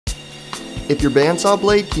If your bandsaw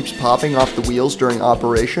blade keeps popping off the wheels during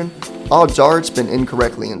operation, odds are it's been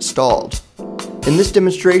incorrectly installed. In this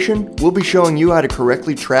demonstration, we'll be showing you how to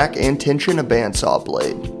correctly track and tension a bandsaw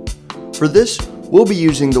blade. For this, we'll be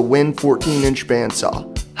using the WEN 14-inch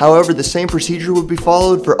bandsaw. However, the same procedure would be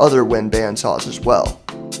followed for other WEN bandsaws as well.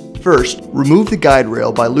 First, remove the guide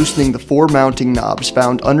rail by loosening the 4 mounting knobs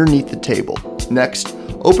found underneath the table. Next,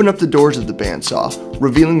 open up the doors of the bandsaw,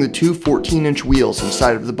 revealing the 2 14-inch wheels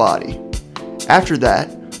inside of the body. After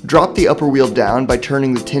that, drop the upper wheel down by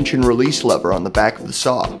turning the tension release lever on the back of the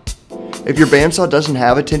saw. If your bandsaw doesn't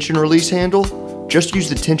have a tension release handle, just use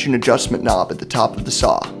the tension adjustment knob at the top of the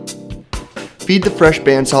saw. Feed the fresh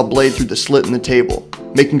bandsaw blade through the slit in the table,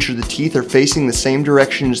 making sure the teeth are facing the same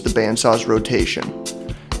direction as the bandsaw's rotation.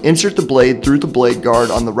 Insert the blade through the blade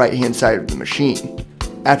guard on the right-hand side of the machine.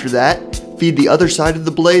 After that, feed the other side of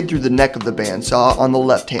the blade through the neck of the bandsaw on the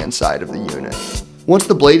left-hand side of the unit. Once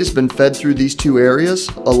the blade has been fed through these 2 areas,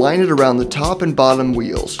 align it around the top and bottom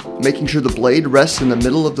wheels, making sure the blade rests in the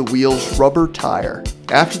middle of the wheel's rubber tire.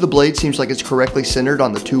 After the blade seems like it's correctly centered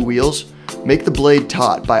on the 2 wheels, make the blade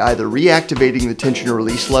taut by either reactivating the tension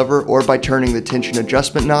release lever or by turning the tension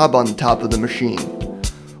adjustment knob on the top of the machine.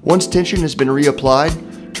 Once tension has been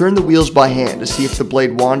reapplied, turn the wheels by hand to see if the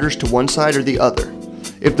blade wanders to one side or the other.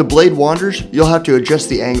 If the blade wanders, you'll have to adjust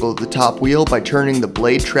the angle of the top wheel by turning the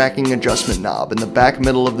blade tracking adjustment knob in the back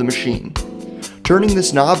middle of the machine. Turning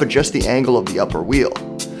this knob adjusts the angle of the upper wheel.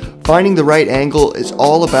 Finding the right angle is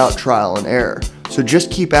all about trial and error, so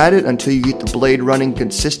just keep at it until you get the blade running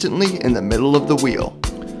consistently in the middle of the wheel.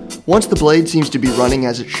 Once the blade seems to be running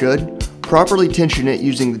as it should, properly tension it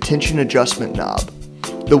using the tension adjustment knob.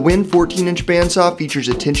 The WEN 14-inch bandsaw features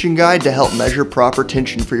a tension guide to help measure proper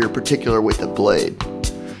tension for your particular width of blade.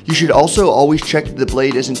 You should also always check that the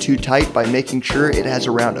blade isn't too tight by making sure it has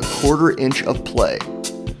around a 1/4 inch of play.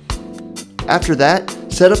 After that,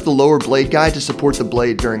 set up the lower blade guide to support the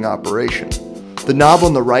blade during operation. The knob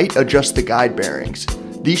on the right adjusts the guide bearings.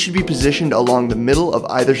 These should be positioned along the middle of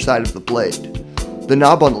either side of the blade. The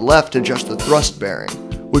knob on the left adjusts the thrust bearing,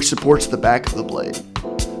 which supports the back of the blade.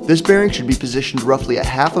 This bearing should be positioned roughly a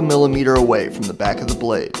 1/2 millimeter away from the back of the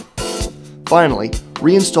blade. Finally,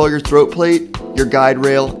 reinstall your throat plate, your guide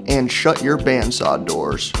rail, and shut your bandsaw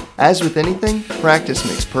doors. As with anything, practice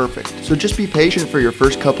makes perfect, so just be patient for your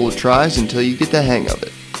first couple of tries until you get the hang of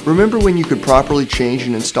it. Remember when you could properly change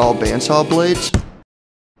and install bandsaw blades?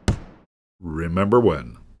 Remember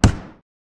when.